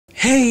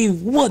Hey,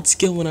 what's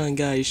going on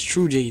guys?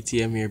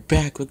 truejtm here,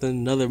 back with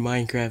another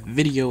Minecraft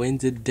video, and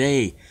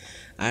today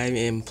I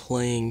am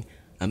playing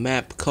a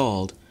map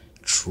called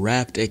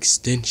Trapped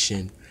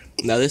Extension.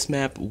 Now this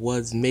map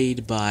was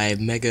made by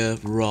Mega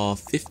Raw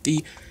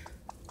 50.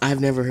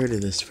 I've never heard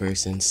of this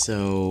person,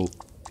 so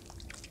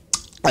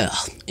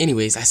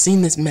anyways, I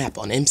seen this map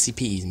on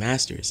MCP's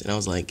Masters and I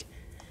was like,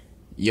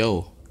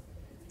 yo,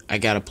 I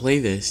gotta play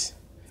this.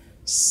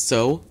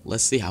 So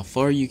let's see how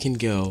far you can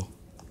go.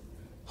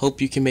 Hope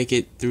you can make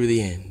it through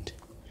the end.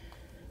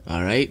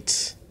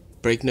 Alright.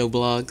 Break no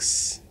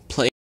blocks.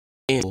 Play.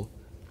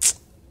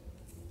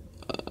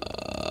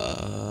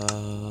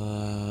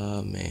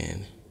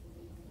 Man.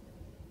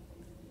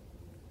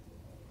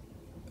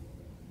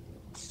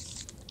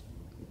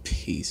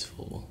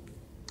 Peaceful.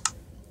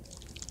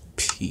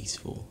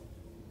 Peaceful.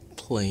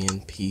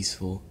 Playing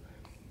peaceful.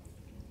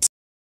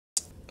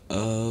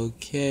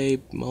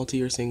 Okay.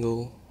 Multi or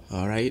single.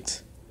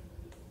 Alright.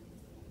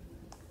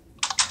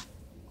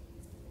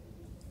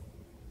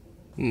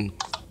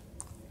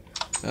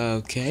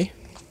 Okay,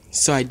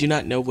 so I do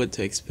not know what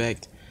to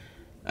expect.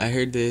 I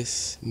heard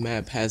this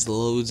map has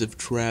loads of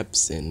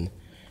traps and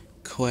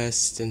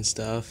quests and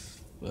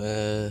stuff.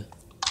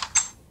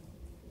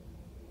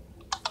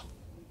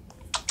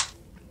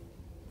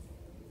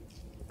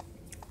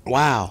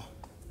 Wow.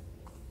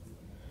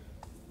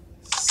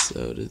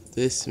 So does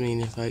this mean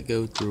if I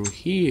go through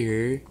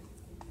here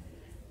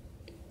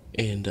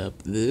and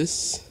up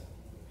this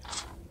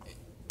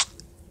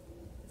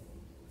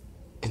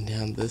and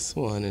down this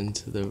one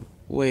into the...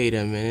 Wait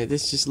a minute,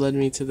 this just led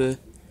me to the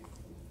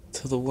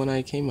one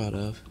I came out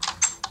of.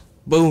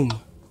 Boom.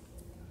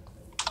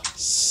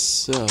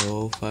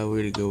 So if I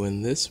were to go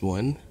in this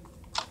one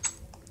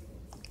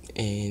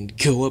and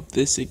go up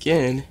this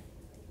again.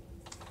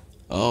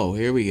 Oh,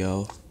 here we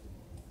go.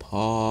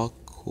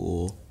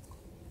 Cool.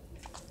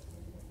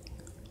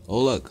 Oh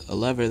look, a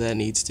lever that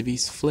needs to be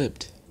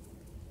flipped.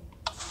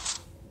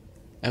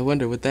 I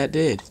wonder what that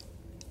did.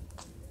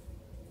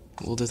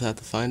 We'll just have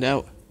to find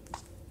out.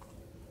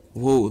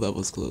 Whoa, that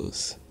was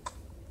close.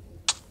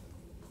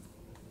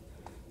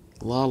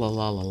 La la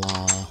la la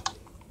la.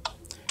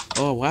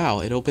 Oh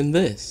wow, it opened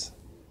this.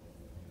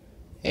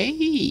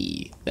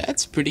 Hey,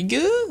 that's pretty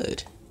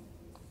good.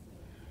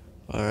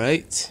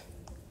 Alright.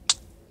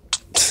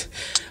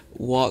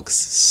 Walks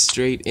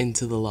straight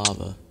into the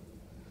lava.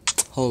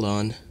 Hold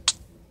on.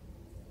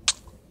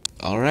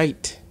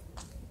 Alright.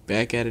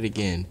 Back at it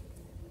again.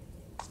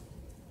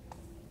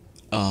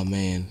 Oh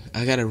man,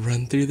 I gotta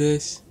run through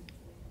this.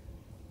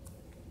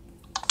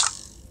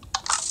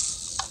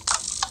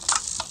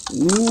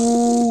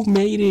 Ooh,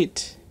 made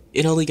it.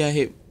 It only got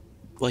hit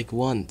like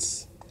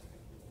once.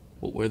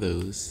 What were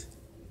those?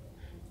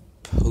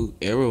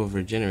 Arrow of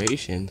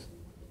regeneration.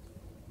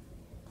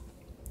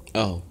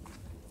 Oh.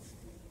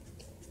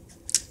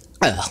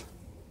 Let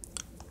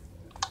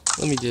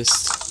me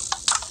just...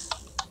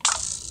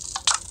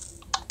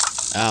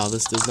 Ow,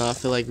 this does not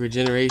feel like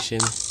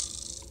regeneration.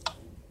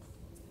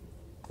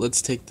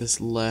 Let's take this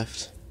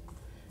left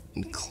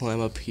and climb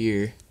up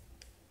here.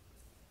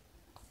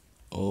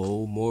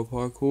 Oh, more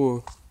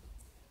parkour.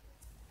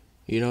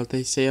 You know what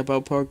they say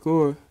about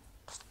parkour?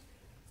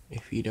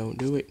 If you don't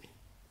do it,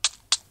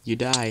 you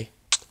die.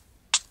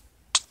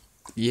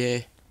 Yeah.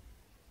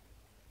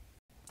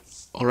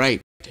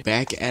 Alright,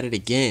 back at it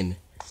again.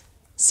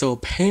 So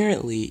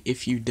apparently,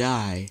 if you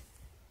die,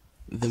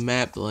 the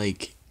map,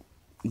 like...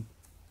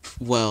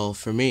 Well,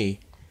 for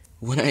me,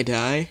 when I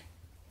die...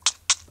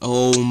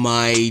 Oh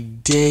my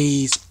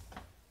days.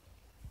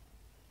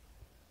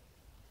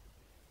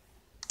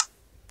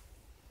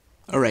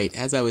 Alright,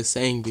 as I was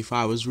saying before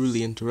I was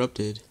rudely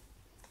interrupted,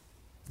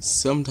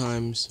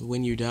 sometimes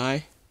when you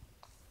die,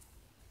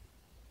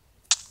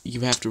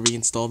 you have to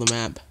reinstall the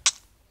map.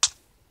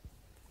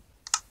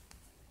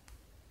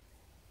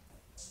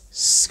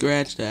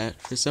 Scratch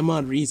that, for some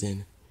odd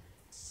reason.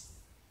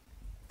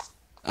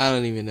 I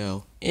don't even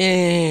know.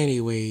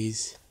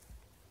 Anyways,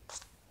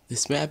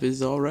 this map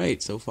is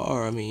alright so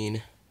far, I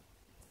mean,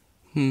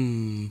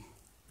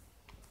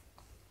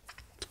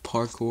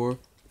 parkour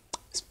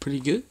is pretty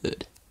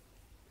good.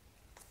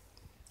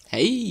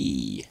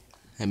 Hey,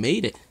 I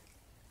made it.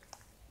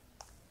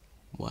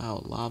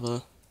 Wow,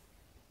 lava.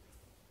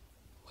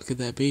 What could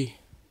that be?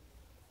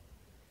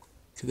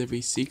 Could there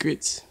be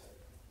secrets?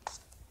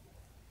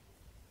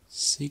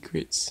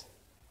 Secrets?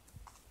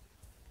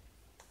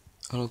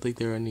 I don't think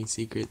there are any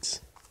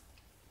secrets.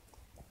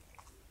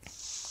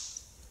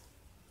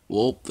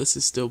 Well, this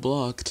is still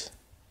blocked.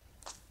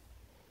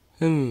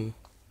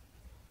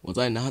 Was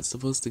I not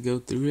supposed to go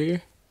through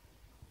here?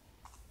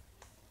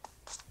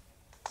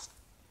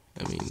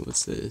 I mean,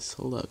 what's this?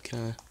 Hold up,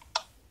 can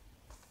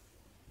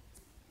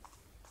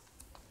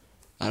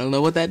I don't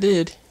know what that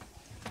did.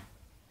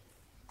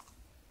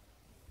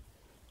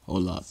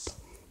 Hold up.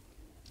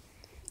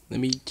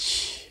 Let me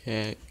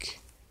check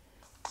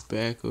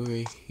back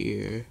over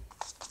here.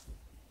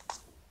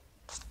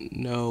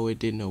 No, it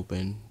didn't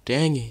open.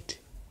 Dang it.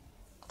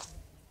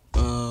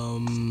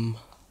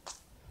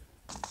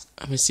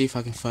 I'm gonna see if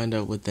I can find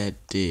out what that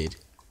did.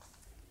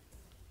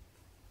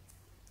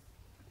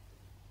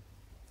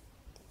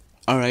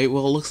 Alright,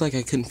 well, it looks like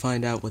I couldn't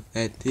find out what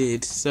that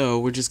did, so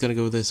we're just gonna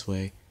go this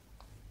way.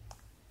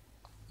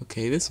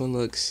 Okay, this one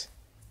looks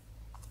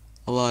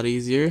a lot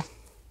easier.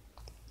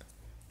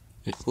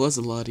 It was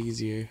a lot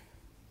easier.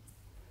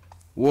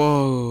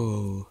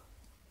 Whoa.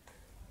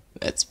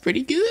 That's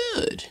pretty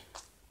good.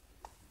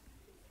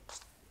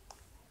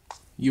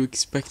 You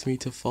expect me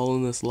to fall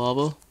in this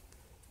lava?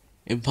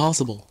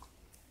 Impossible.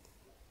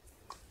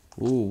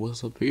 Ooh,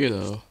 what's up here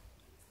though?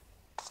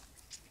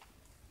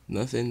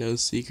 Nothing, no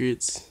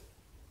secrets.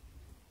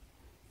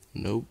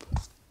 Nope.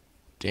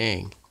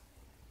 Dang.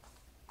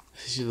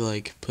 I should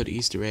like put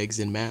Easter eggs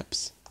in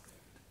maps.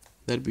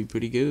 That'd be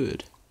pretty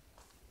good.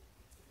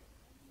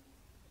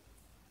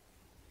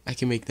 I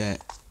can make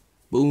that.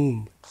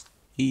 Boom.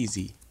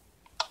 Easy.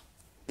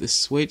 The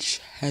switch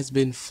has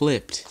been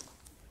flipped.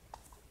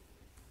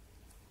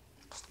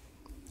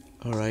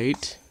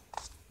 Alright.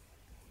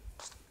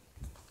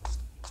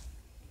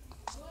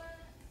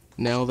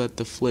 Now that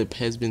the flip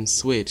has been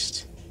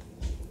switched,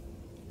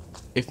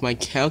 if my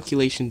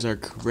calculations are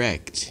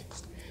correct,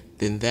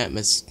 then that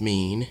must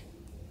mean...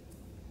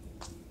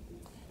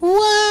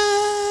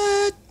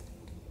 What?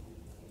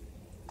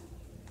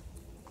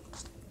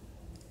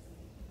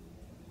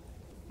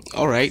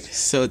 Alright,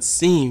 so it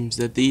seems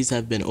that these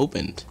have been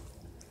opened.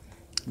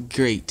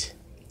 Great.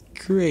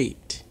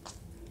 Great.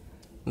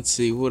 Let's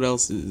see, what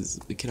else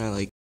can I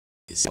like...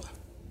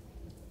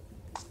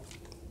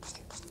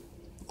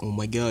 Oh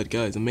my god,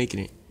 guys, I'm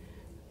making it.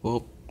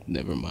 Well,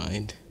 never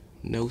mind.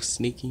 No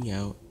sneaking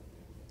out.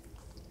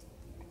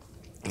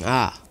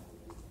 Ah.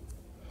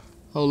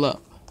 Hold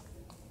up.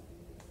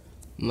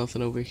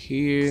 Nothing over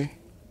here.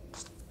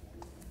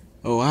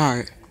 Oh,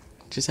 alright.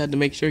 Just had to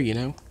make sure, you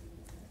know.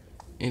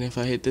 And if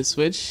I hit this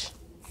switch...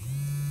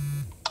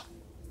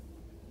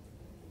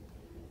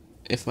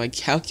 If my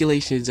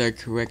calculations are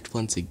correct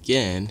once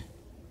again...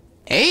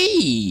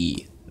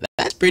 Hey!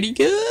 That's pretty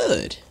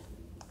good!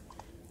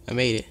 I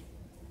made it.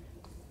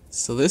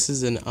 So this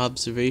is an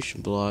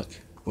observation block,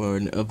 or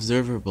an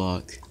observer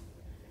block.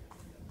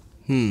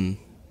 I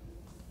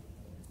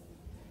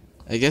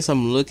guess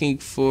I'm looking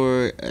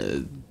for a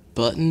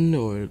button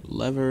or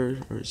lever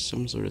or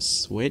some sort of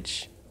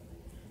switch.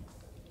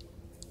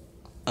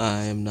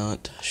 I am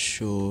not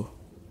sure.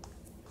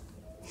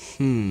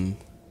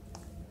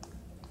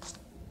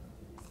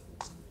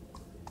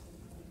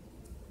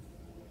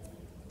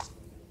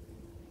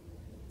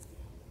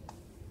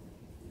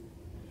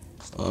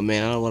 Oh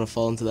man, I don't want to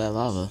fall into that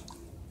lava.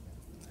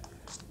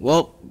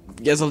 Well,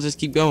 guess I'll just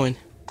keep going.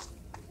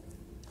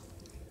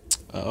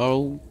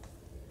 Oh,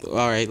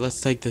 alright,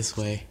 let's take this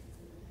way.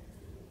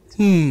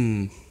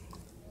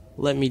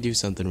 Let me do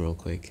something real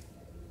quick.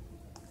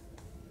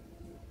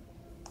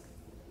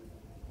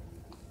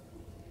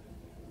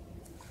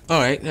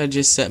 Alright, I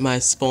just set my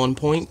spawn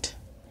point.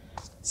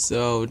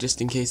 So,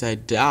 just in case I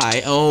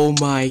die. Oh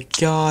my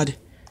god.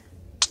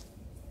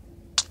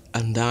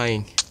 I'm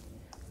dying.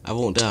 I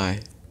won't die.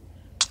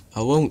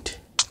 I won't.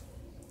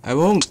 I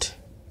won't.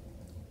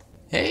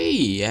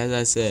 Hey, as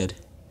I said.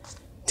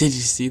 Did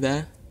you see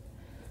that?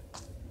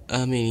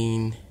 I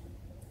mean...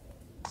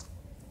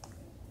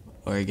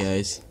 Alright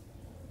guys.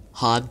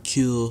 Hard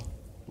kill.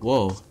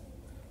 Whoa.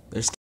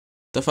 There's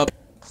stuff up.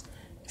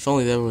 If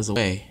only there was a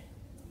way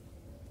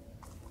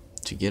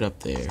to get up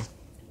there.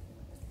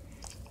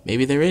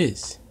 Maybe there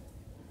is.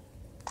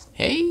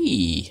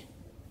 Hey!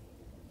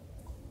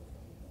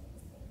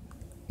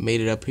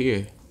 Made it up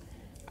here.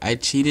 I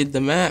cheated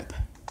the map.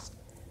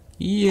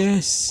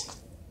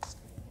 Yes.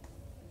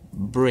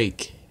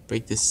 Break.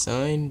 Break this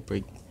sign.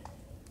 Break.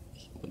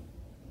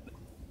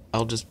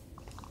 I'll just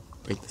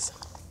break this.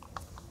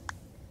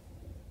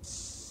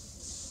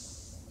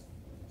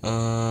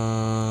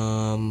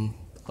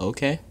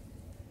 Okay.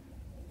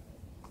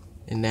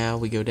 And now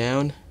we go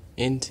down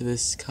into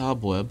this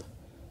cobweb.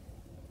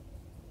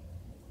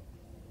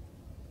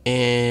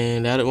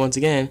 And out it once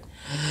again.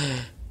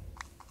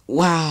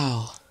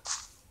 Wow.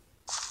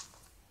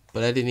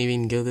 But I didn't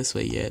even go this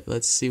way yet.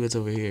 Let's see what's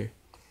over here.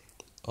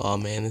 Oh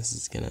man, this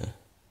is gonna...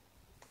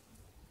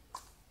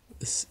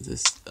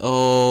 This...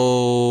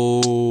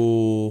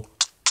 Oh...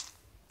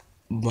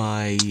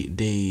 my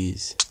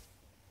days.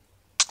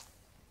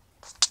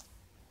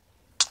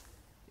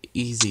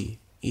 Easy.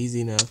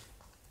 Easy enough.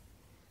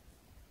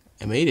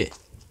 I made it.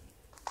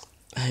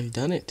 I've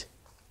done it.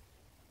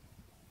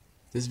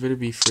 This better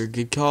be for a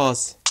good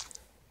cause.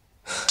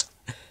 I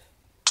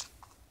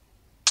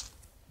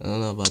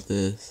don't know about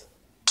this.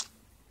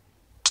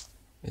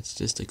 It's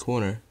just a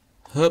corner.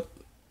 Hup.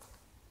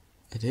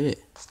 I did it.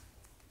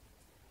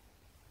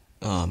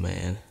 Oh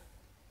man.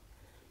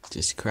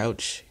 Just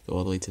crouch, go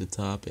all the way to the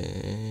top, and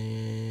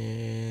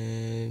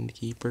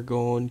keep her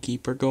going,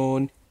 keep her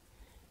going.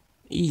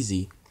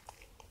 Easy.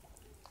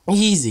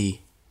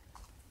 Easy.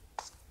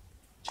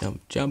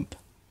 Jump, jump.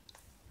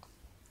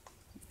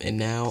 And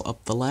now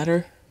up the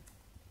ladder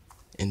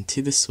and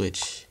to the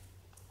switch.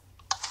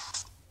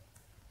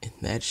 And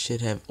that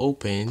should have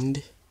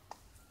opened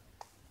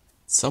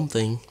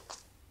something.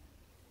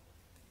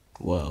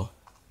 Whoa.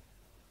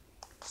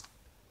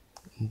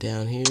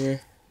 Down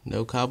here,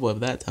 no cobweb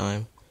that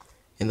time.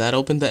 And that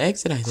opened the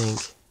exit, I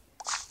think.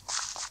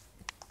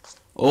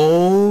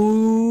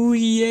 Oh,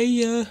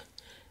 yeah.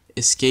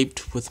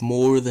 Escaped with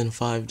more than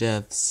 5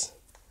 deaths.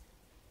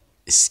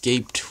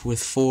 Escaped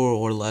with 4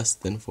 or less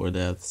than 4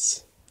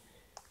 deaths.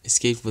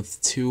 Escaped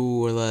with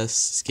 2 or less.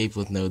 Escaped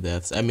with no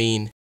deaths. I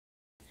mean,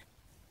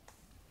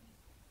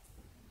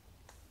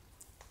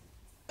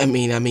 I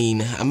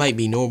might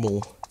be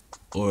normal.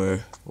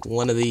 Or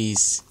one of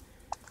these.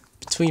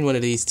 Between one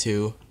of these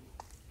two.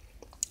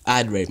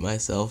 I'd rate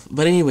myself.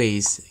 But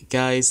anyways,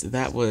 guys,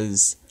 that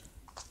was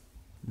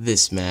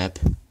this map.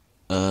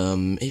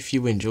 If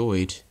you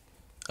enjoyed,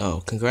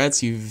 oh,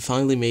 congrats, you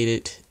finally made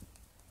it.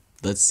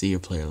 Let's see your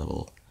player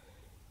level.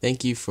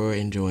 Thank you for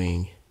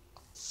enjoying.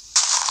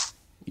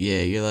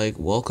 Yeah, you're like,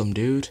 welcome,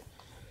 dude.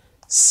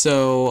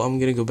 So, I'm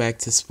gonna go back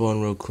to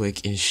spawn real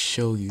quick and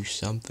show you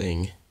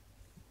something.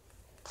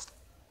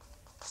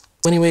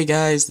 Anyway,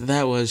 guys,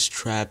 that was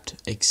Trapped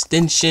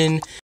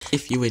Extension.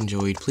 If you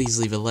enjoyed, please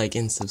leave a like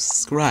and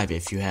subscribe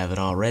if you haven't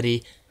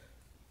already.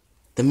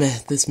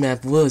 This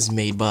map was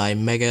made by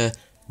Mega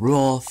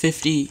Raw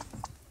 50,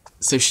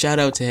 so shout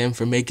out to him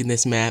for making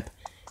this map.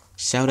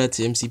 Shout out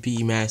to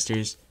MCPE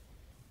Masters.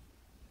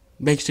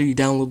 Make sure you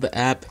download the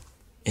app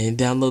and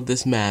download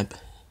this map,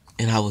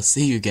 and I will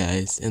see you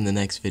guys in the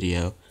next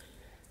video.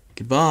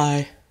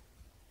 Goodbye.